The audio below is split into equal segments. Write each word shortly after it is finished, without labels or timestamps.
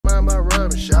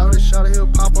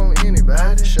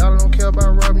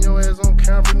about robbing your ass on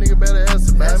camera, nigga better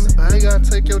ask about me. Nigga, I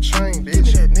take your chain,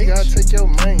 bitch. Nigga, I take your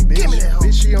main, bitch.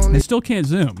 Bitch, she on I still can't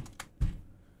zoom.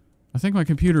 I think my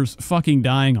computer's fucking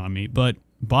dying on me, but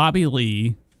Bobby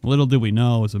Lee, little did we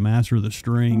know, is a master of the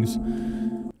strings.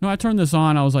 No, I turned this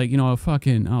on, I was like, you know, I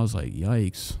was like,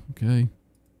 yikes, okay?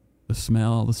 The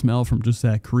smell from just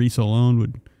that crease alone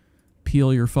would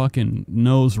peel your fucking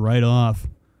nose right off.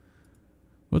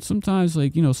 But sometimes,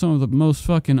 like, you know, some of the most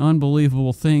fucking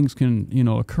unbelievable things can, you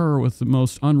know, occur with the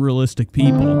most unrealistic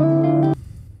people.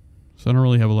 So I don't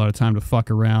really have a lot of time to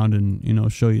fuck around and, you know,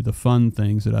 show you the fun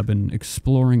things that I've been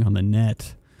exploring on the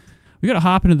net. We gotta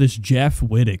hop into this Jeff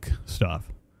Wittek stuff.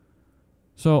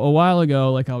 So a while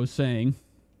ago, like I was saying,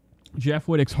 Jeff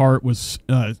Wittek's heart was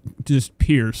just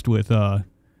pierced with,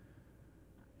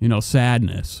 you know,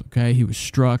 sadness, okay? He was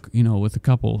struck, you know, with a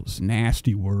couple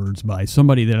nasty words by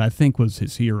somebody that I think was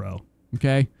his hero,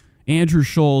 okay? Andrew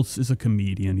Schulz is a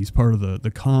comedian. He's part of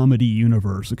the comedy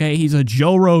universe, okay? He's a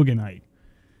Joe Roganite.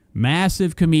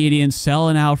 Massive comedian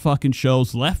selling out fucking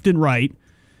shows left and right.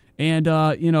 And,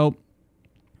 you know,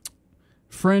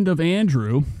 friend of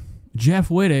Andrew, Jeff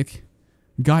Wittek,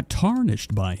 got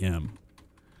tarnished by him.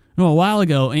 You know, a while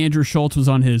ago, Andrew Schulz was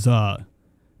on his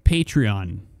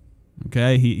Patreon.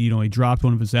 Okay, he dropped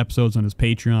one of his episodes on his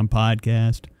Patreon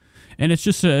podcast, and it's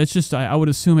just I would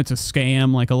assume it's a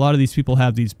scam. Like a lot of these people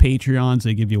have these Patreons,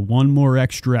 they give you one more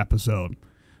extra episode,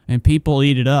 and people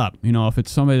eat it up. You know, if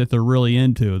it's somebody that they're really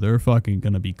into, they're fucking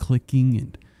gonna be clicking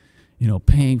and, you know,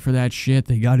 paying for that shit.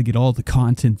 They got to get all the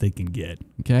content they can get.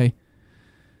 Okay.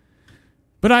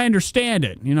 But I understand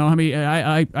it. You know, I mean,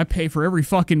 I pay for every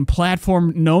fucking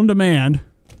platform known to man,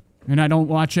 and I don't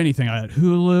watch anything. I got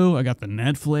Hulu, I got the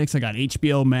Netflix, I got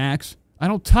HBO Max. I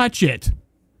don't touch it.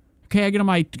 Okay, I get on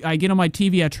my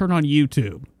TV, I turn on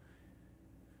YouTube,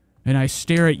 and I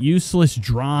stare at useless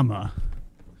drama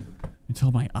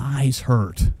until my eyes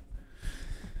hurt.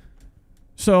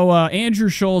 So Andrew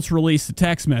Schulz released the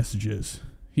text messages.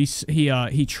 He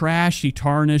trashed, he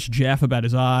tarnished Jeff about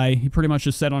his eye. He pretty much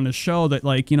just said on his show that,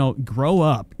 like, you know, grow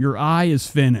up. Your eye is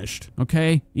finished,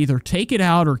 okay? Either take it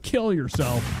out or kill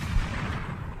yourself.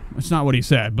 That's not what he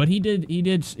said, but he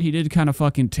did kind of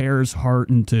fucking tear his heart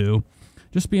in two.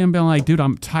 Just being like, dude,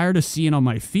 I'm tired of seeing on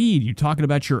my feed you talking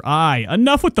about your eye.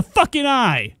 Enough with the fucking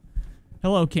eye.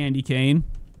 Hello, Candy Cane.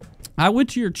 I went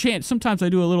to your channel. Sometimes I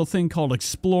do a little thing called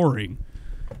exploring.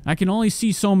 I can only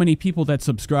see so many people that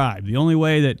subscribe. The only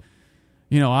way that,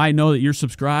 you know, I know that you're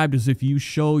subscribed is if you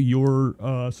show your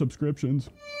subscriptions.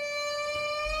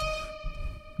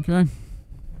 Okay.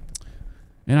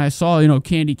 And I saw, you know,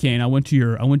 Candy Cane. I went to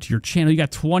your channel. You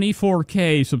got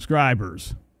 24K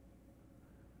subscribers.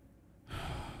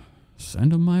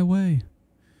 Send them my way.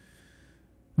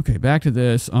 Okay, back to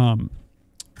this.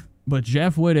 But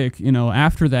Jeff Wittek, you know,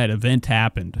 after that event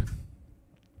happened,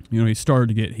 you know, he started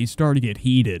to get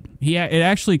heated. It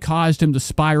actually caused him to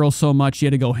spiral so much he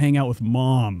had to go hang out with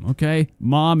Mom, okay?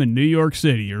 Mom in New York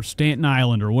City or Staten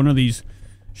Island or one of these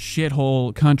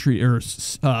shithole country or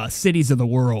cities of the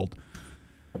world.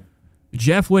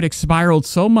 Jeff Wittek spiraled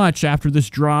so much after this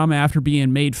drama, after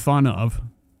being made fun of,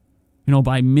 you know,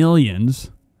 by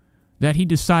millions, that he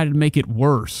decided to make it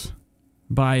worse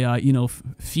by, you know,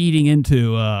 feeding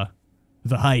into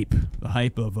the hype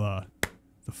of the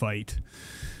fight.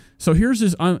 So here's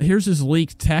his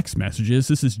leaked text messages.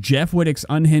 This is Jeff Wittek's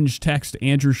unhinged text to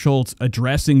Andrew Schulz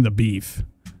addressing the beef.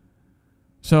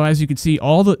 So as you can see,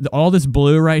 all this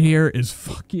blue right here is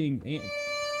fucking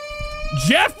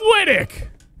Jeff Wittek.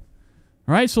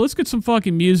 All right, so let's get some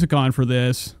fucking music on for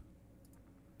this.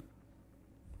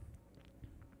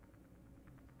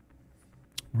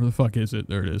 Where the fuck is it?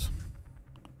 There it is.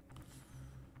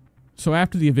 So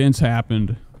after the events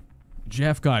happened,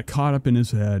 Jeff got caught up in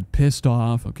his head, pissed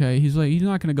off, okay? He's like, he's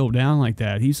not going to go down like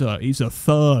that. He's a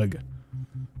thug.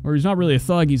 Or he's not really a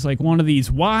thug. He's like one of these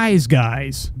wise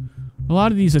guys. A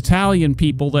lot of these Italian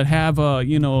people that have,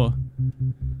 you know,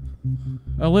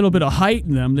 a little bit of height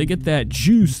in them, they get that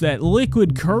juice, that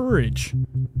liquid courage.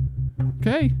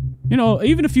 Okay? You know,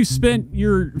 even if you spent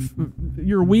your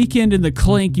weekend in the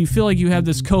clink, you feel like you have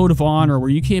this code of honor where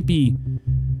you can't be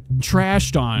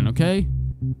trashed on, okay?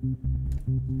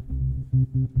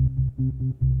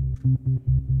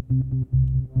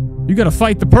 You gotta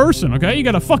fight the person, okay? You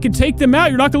gotta fucking take them out.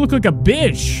 You're not gonna look like a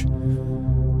bitch.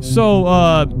 So,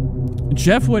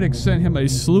 Jeff Wittek sent him a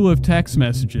slew of text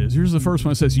messages. Here's the first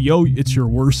one that says, yo, it's your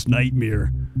worst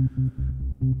nightmare.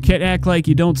 Can't act like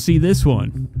you don't see this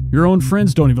one. Your own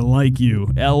friends don't even like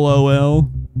you. LOL.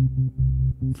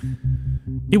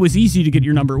 It was easy to get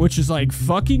your number, which is like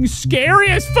fucking scary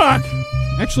as fuck.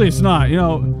 Actually, it's not. You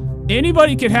know,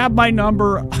 Anybody can have my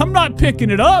number. I'm not picking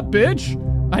it up, bitch.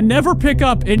 I never pick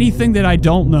up anything that I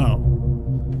don't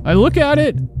know. I look at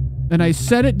it and I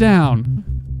set it down.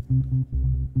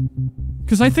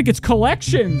 Because I think it's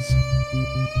collections.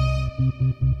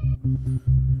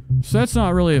 So that's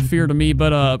not really a fear to me,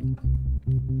 but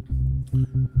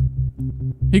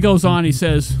he goes on, he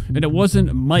says, and it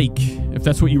wasn't Mike, if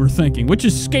that's what you were thinking, which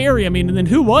is scary. I mean, and then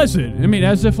who was it? I mean,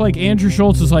 as if like Andrew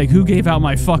Schultz is like, who gave out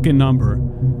my fucking number?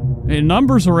 And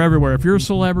numbers are everywhere. If you're a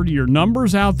celebrity, your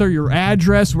number's out there, your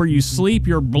address, where you sleep,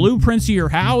 your blueprints of your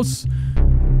house,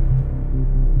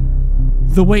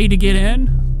 the way to get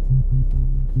in.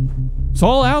 It's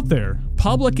all out there.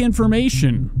 Public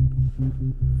information.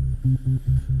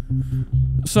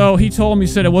 So he told me,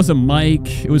 he said it wasn't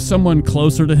Mike, it was someone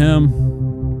closer to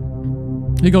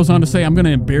him. He goes on to say, I'm going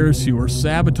to embarrass you or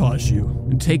sabotage you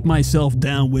and take myself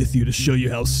down with you to show you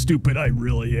how stupid I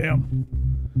really am.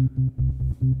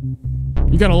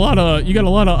 You got a lot of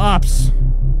ops,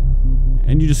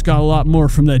 and you just got a lot more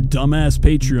from that dumbass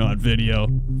Patreon video.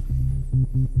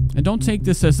 And don't take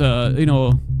this as a, you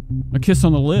know, a kiss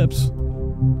on the lips.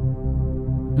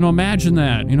 You know, imagine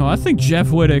that. You know, I think Jeff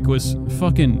Wittek was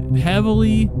fucking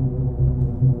heavily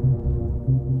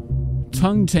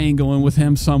tongue-tangling with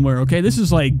him somewhere, okay? This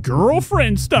is like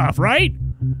girlfriend stuff, right?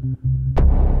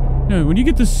 You know, when you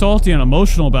get this salty and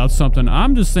emotional about something,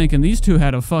 I'm just thinking these two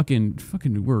had a fucking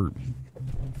word.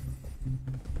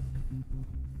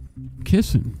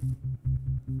 Kissing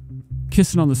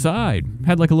on the side.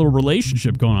 Had like a little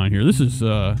relationship going on here. This is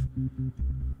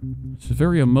it's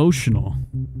very emotional.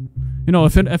 You know,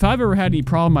 if I've ever had any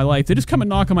problem in my life, they just come and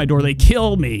knock on my door, they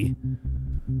kill me.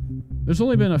 There's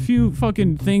only been a few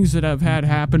fucking things that I've had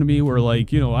happen to me where,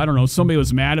 like, you know, I don't know, somebody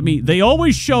was mad at me. They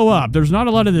always show up. There's not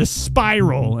a lot of this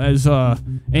spiral, as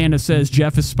Anna says.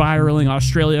 Jeff is spiraling.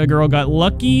 Australia girl got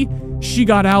lucky. She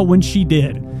got out when she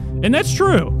did. And that's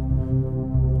true.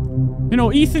 You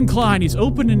know, Ethan Klein, he's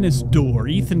opening his door.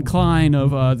 Ethan Klein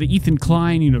of the Ethan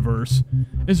Klein universe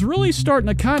is really starting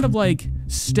to kind of, like,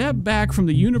 step back from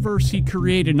the universe he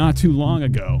created not too long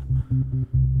ago.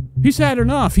 He's had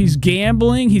enough. He's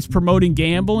gambling. He's promoting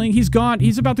gambling. He's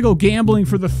about to go gambling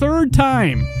for the 3rd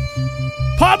time.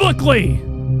 Publicly.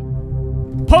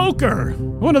 Poker.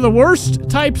 One of the worst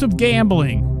types of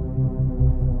gambling.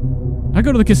 I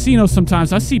go to the casino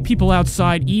sometimes. I see people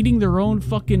outside eating their own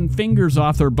fucking fingers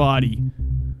off their body.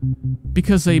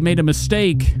 Because they made a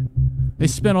mistake. They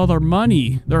spent all their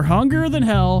money. They're hungrier than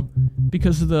hell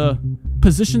because of the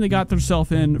position they got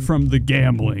themselves in from the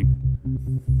gambling.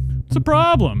 It's a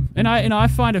problem. And I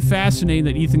find it fascinating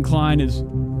that Ethan Klein is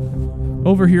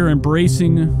over here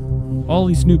embracing all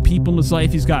these new people in his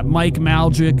life. He's got Mike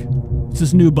Maljic. It's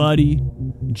his new buddy.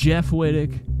 Jeff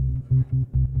Wittek.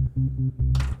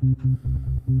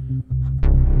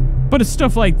 But it's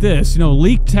stuff like this, you know,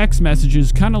 leaked text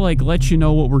messages kind of like let you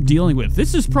know what we're dealing with.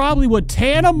 This is probably what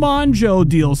Tana Mongeau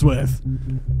deals with.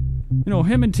 You know,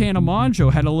 him and Tana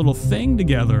Mongeau had a little thing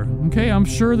together. Okay, I'm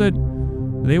sure that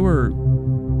they were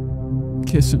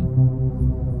kissing,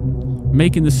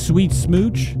 making the sweet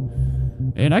smooch,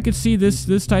 and I could see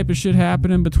this type of shit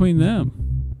happening between them.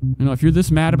 You know, if you're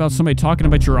this mad about somebody talking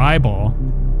about your eyeball.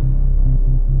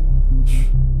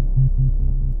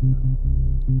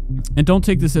 And don't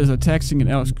take this as a texting an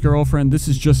ex-girlfriend. This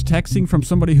is just texting from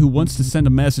somebody who wants to send a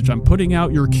message. I'm putting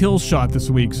out your kill shot this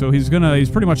week. So he's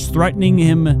pretty much threatening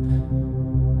him.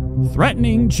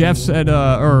 Threatening. Jeff said,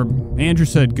 or Andrew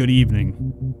said, good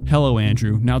evening. Hello,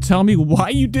 Andrew. Now tell me why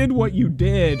you did what you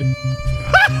did.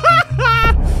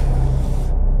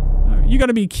 You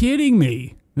gotta be kidding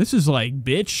me. This is like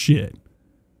bitch shit.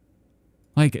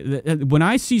 Like, when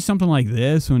I see something like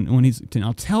this, when he's,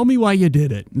 now tell me why you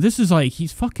did it. This is like,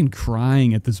 he's fucking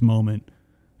crying at this moment.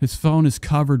 His phone is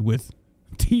covered with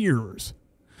tears.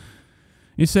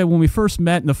 He said, when we first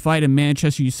met in the fight in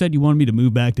Manchester, you said you wanted me to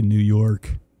move back to New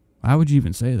York. Why would you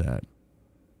even say that?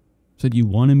 Said you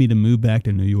wanted me to move back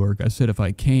to New York. I said if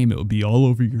I came, it would be all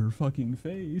over your fucking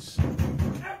face.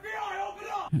 FBI, open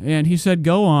up! And he said,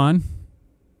 go on.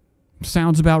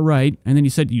 Sounds about right. And then he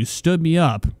said, you stood me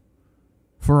up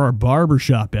for our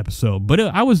barbershop episode. But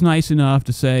I was nice enough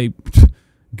to say,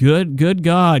 good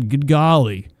God, good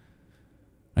golly.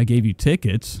 I gave you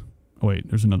tickets. Oh, wait,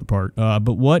 there's another part.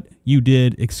 But what you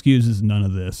did excuses none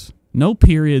of this. No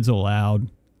periods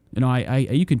allowed. You know,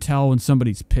 you can tell when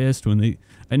somebody's pissed when they...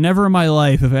 I never in my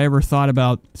life have I ever thought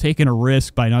about taking a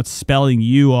risk by not spelling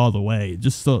you all the way.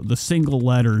 Just the single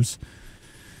letters.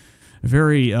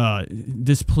 Very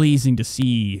displeasing to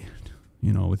see,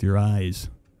 you know, with your eyes.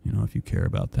 You know, if you care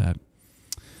about that.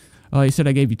 He said,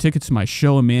 I gave you tickets to my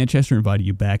show in Manchester, invited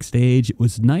you backstage. It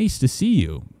was nice to see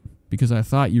you. because I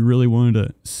thought you really wanted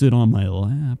to sit on my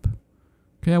lap.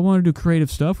 Okay, I want to do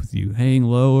creative stuff with you. Hang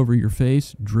low over your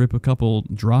face, drip a couple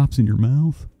drops in your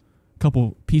mouth, a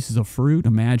couple pieces of fruit.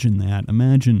 Imagine that.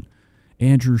 Imagine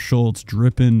Andrew Schultz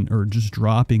dripping or just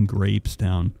dropping grapes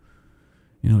down,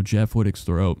 Jeff Wittek's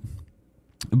throat.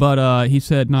 But he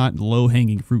said not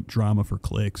low-hanging fruit drama for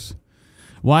clicks.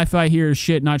 Wi-Fi here is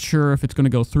shit. Not sure if it's going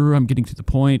to go through. I'm getting to the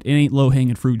point. It ain't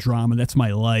low-hanging fruit drama. That's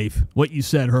my life. What you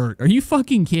said hurt. Are you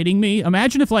fucking kidding me?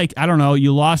 Imagine if, like, I don't know,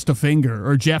 you lost a finger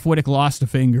or Jeff Wittek lost a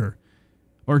finger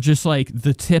or just, like,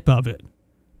 the tip of it.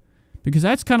 Because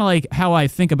that's kind of like how I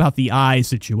think about the eye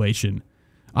situation.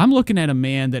 I'm looking at a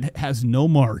man that has no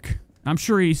mark. I'm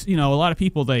sure he's, a lot of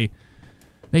people, they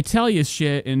tell you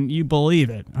shit and you believe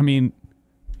it. I mean,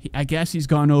 I guess he's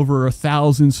gone over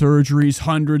 1,000 surgeries,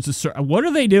 hundreds of what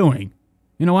are they doing?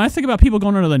 When I think about people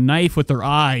going under the knife with their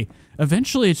eye,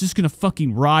 eventually it's just going to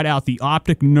fucking rot out. The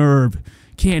optic nerve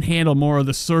can't handle more of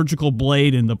the surgical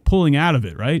blade and the pulling out of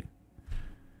it, right?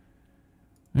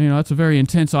 That's a very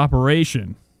intense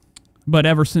operation. But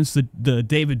ever since the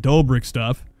David Dobrik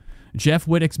stuff, Jeff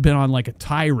Wittek's been on like a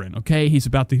tyrant, okay? He's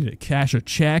about to cash a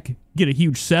check, get a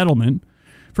huge settlement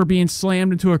for being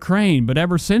slammed into a crane. But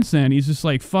ever since then, he's just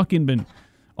like fucking been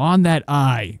on that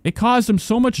eye. It caused him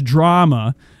so much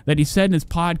drama that he said in his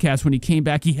podcast when he came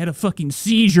back, he had a fucking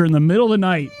seizure in the middle of the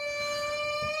night.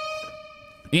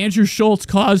 Andrew Schultz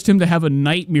caused him to have a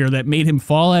nightmare that made him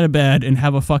fall out of bed and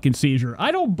have a fucking seizure.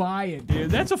 I don't buy it,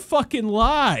 dude. That's a fucking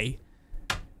lie.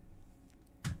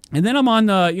 And then I'm on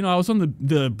the, I was on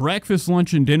the breakfast,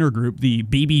 lunch, and dinner group, the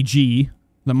BBG,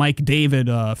 the Mike David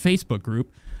Facebook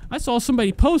group. I saw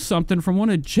somebody post something from one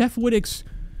of Jeff Wittek's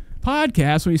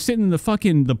podcasts when he's sitting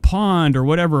in the pond or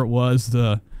whatever it was,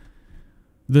 the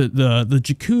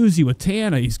jacuzzi with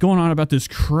Tana. He's going on about this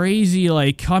crazy,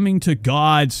 like, coming to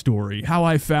God story. How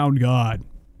I found God.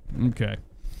 Okay.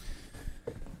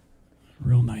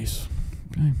 Real nice.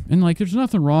 Okay. And, like, there's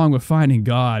nothing wrong with finding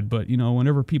God, but,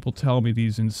 whenever people tell me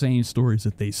these insane stories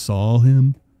that they saw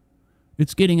him,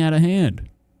 it's getting out of hand.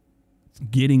 It's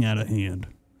getting out of hand.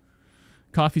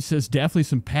 Coffee says definitely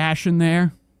some passion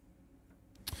there.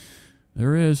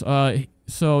 There is.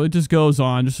 So it just goes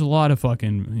on. Just a lot of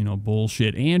fucking,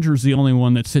 bullshit. Andrew's the only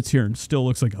one that sits here and still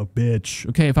looks like a bitch.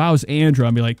 Okay, if I was Andrew,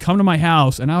 I'd be like, come to my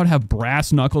house, and I would have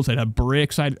brass knuckles. I'd have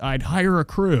bricks. I'd hire a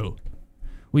crew.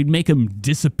 We'd make him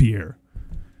disappear.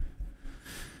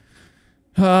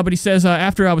 But he says,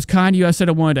 after I was kind to you, I said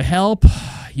I wanted to help.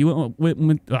 You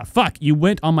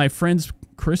went on my friend's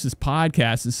Chris's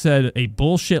podcast and said a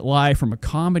bullshit lie from a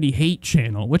comedy hate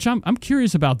channel, which I'm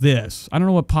curious about this. I don't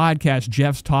know what podcast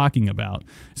Jeff's talking about.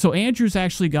 So Andrew's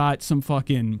actually got some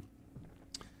fucking...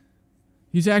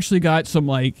 He's actually got some,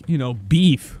 like,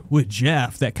 beef with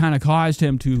Jeff that kind of caused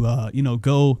him to,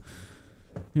 go...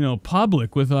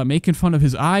 public with making fun of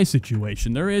his eye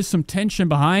situation. There is some tension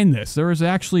behind this. There is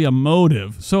actually a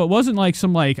motive. So it wasn't like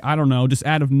some, like, I don't know, just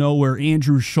out of nowhere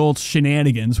Andrew Schultz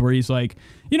shenanigans where he's like,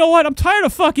 you know what, I'm tired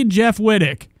of fucking Jeff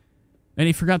Wittek. And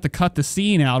he forgot to cut the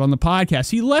scene out on the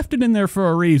podcast. He left it in there for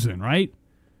a reason, right?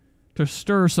 To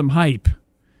stir some hype.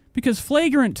 Because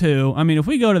Flagrant 2, I mean, if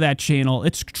we go to that channel,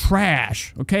 it's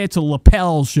trash, okay? It's a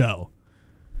lapel show.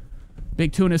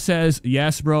 Big Tuna says,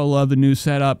 yes, bro, love the new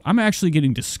setup. I'm actually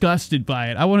getting disgusted by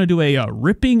it. I want to do a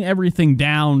ripping everything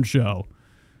down show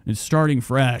and starting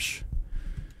fresh.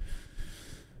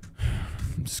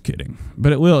 I'm just kidding.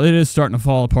 But it is starting to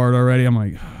fall apart already. I'm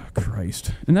like, oh,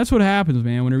 Christ. And that's what happens,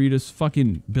 man, whenever you just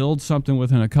fucking build something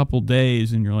within a couple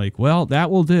days and you're like, well, that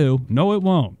will do. No, it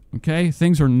won't, okay?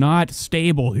 Things are not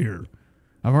stable here.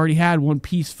 I've already had one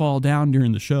piece fall down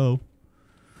during the show.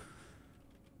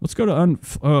 Let's go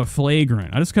to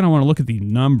Flagrant. I just kind of want to look at the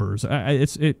numbers.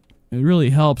 It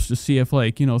really helps to see if,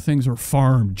 like, things are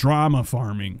farmed, drama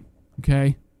farming,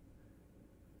 okay?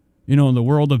 In the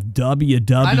world of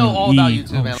WWE. I know all about you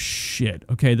too, man. Oh, shit.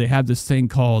 Okay, they have this thing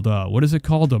called, what is it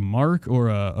called? A mark? Or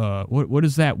what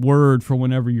is that word for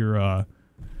whenever you're,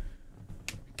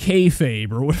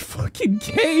 kayfabe, or what fucking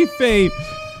kayfabe?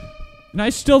 And I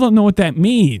still don't know what that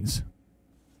means.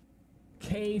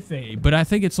 Kayfabe, but I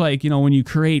think it's like, when you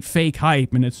create fake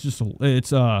hype and it's just,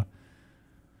 it's all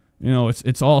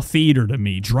theater to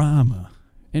me, drama.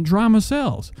 And drama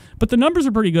sells. But the numbers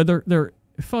are pretty good. They're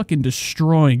fucking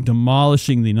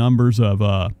demolishing the numbers of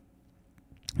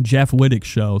Jeff Wittek's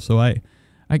show. So it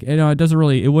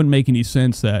wouldn't make any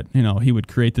sense that, he would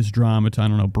create this drama to, I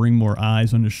don't know, bring more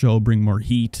eyes on the show, bring more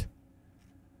heat.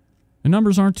 The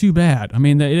numbers aren't too bad. I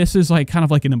mean, this is like kind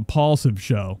of like an impulsive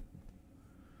show.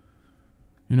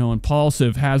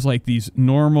 Impulsive has like these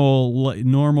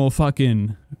normal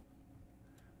fucking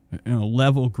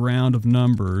level ground of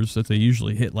numbers that they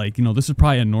usually hit. Like, this is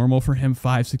probably a normal for him,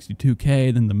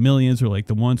 562K. Then the millions are like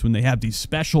the ones when they have these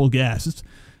special guests.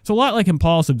 It's a lot like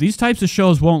Impulsive. These types of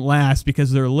shows won't last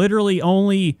because they're literally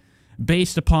only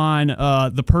based upon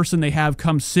the person they have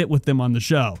come sit with them on the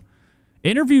show.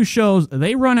 Interview shows,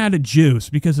 they run out of juice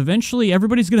because eventually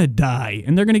everybody's going to die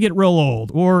and they're going to get real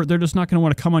old, or they're just not going to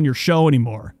want to come on your show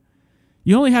anymore.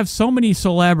 You only have so many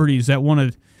celebrities that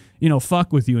want to,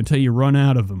 fuck with you until you run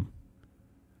out of them.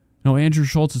 Andrew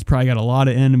Schultz has probably got a lot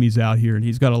of enemies out here, and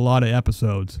he's got a lot of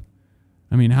episodes.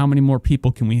 I mean, how many more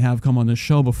people can we have come on this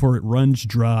show before it runs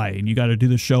dry, and you got to do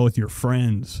the show with your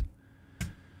friends?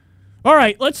 All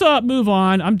right, let's move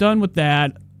on. I'm done with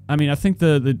that. I mean, I think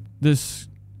this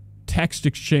text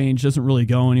exchange doesn't really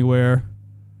go anywhere.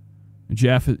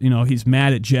 Jeff, he's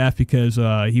mad at Jeff because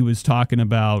he was talking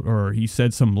about, or he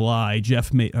said some lie.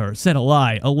 Jeff said a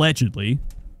lie, allegedly,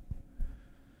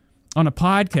 on a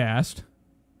podcast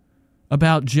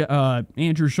about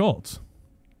Andrew Schultz.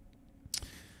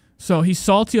 So he's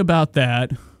salty about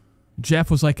that.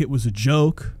 Jeff was like, it was a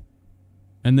joke.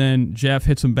 And then Jeff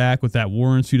hits him back with that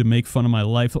warrants you to make fun of my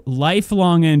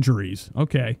lifelong injuries.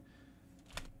 Okay.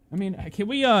 I mean, can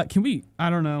we, I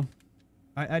don't know.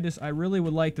 I really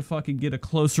would like to fucking get a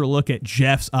closer look at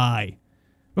Jeff's eye.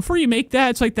 Before you make that,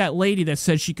 it's like that lady that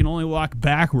said she can only walk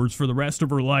backwards for the rest of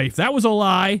her life. That was a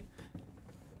lie.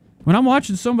 When I'm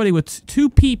watching somebody with two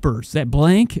peepers that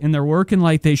blink and they're working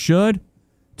like they should,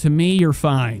 to me, you're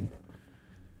fine.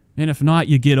 And if not,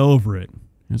 you get over it.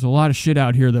 There's a lot of shit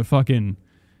out here that fucking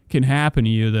can happen to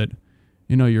you that,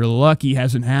 you're lucky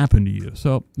hasn't happened to you.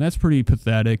 So that's pretty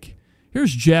pathetic.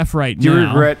 Here's Jeff right now. Do you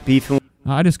regret beefing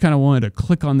I just kind of wanted to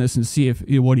click on this and see if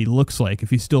what he looks like,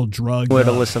 if he's still drugged. with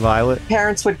Alyssa Violet?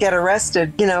 Parents would get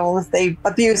arrested, if they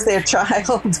abuse their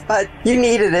child, but you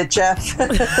needed it, Jeff.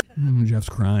 Jeff's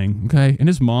crying. Okay. And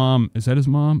his mom, is that his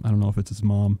mom? I don't know if it's his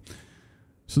mom.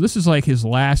 So this is like his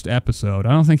last episode.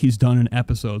 I don't think he's done an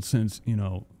episode since,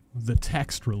 the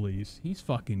text release. He's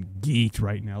fucking geeked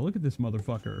right now. Look at this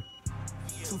motherfucker.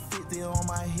 250 on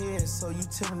my head, so you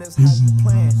tell me that's how you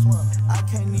plan. I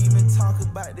can't even talk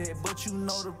about that, but you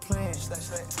know the plan.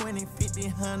 20, 50,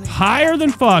 100. Higher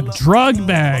than fuck. Drug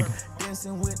bag.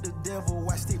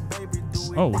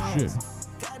 Oh, shit.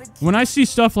 When I see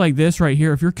stuff like this right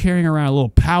here, if you're carrying around a little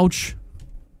pouch,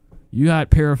 you got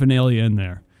paraphernalia in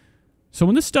there. So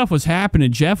when this stuff was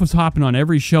happening, Jeff was hopping on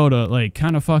every show to, like,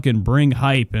 kind of fucking bring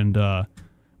hype and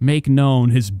make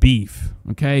known his beef,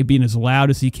 okay? Being as loud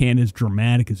as he can, as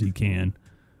dramatic as he can,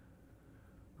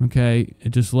 okay?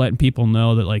 And just letting people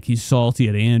know that, like, he's salty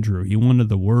at Andrew. He wanted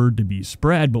the word to be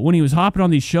spread, but when he was hopping on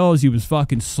these shows, he was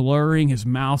fucking slurring. His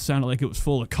mouth sounded like it was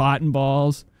full of cotton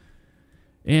balls.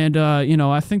 And,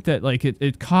 I think that, like,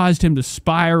 it caused him to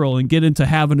spiral and get into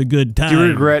having a good time. Do you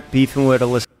regret beefing with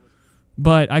Alyssa?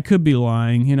 But I could be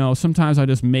lying. Sometimes I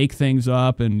just make things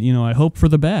up and, I hope for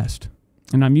the best.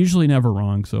 And I'm usually never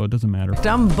wrong, so it doesn't matter.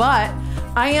 But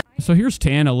I am. So here's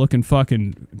Tana looking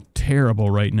fucking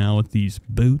terrible right now with these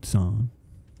boots on.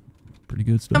 Pretty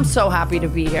good stuff. I'm so happy to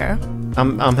be here.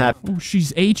 I'm happy. Oh,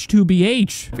 she's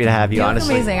H2BH. To have you, You look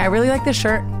honestly. amazing. I really like this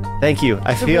shirt. Thank you.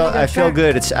 I feel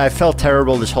good. I felt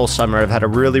terrible this whole summer. I've had a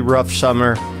really rough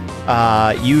summer.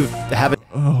 You haven't.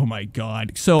 Oh my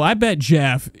God. So I bet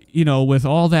Jeff, with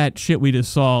all that shit we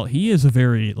just saw, he is a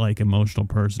very, like, emotional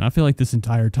person. I feel like this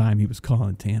entire time he was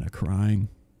calling Tana crying,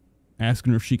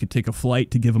 asking her if she could take a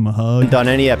flight to give him a hug. Done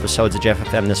any episodes of Jeff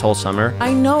FM this whole summer?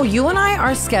 I know you and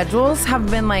our schedules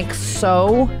have been like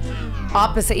so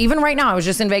opposite. Even right now, I was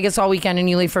just in Vegas all weekend and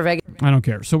you leave for Vegas. I don't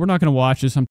care. So we're not going to watch this. I'm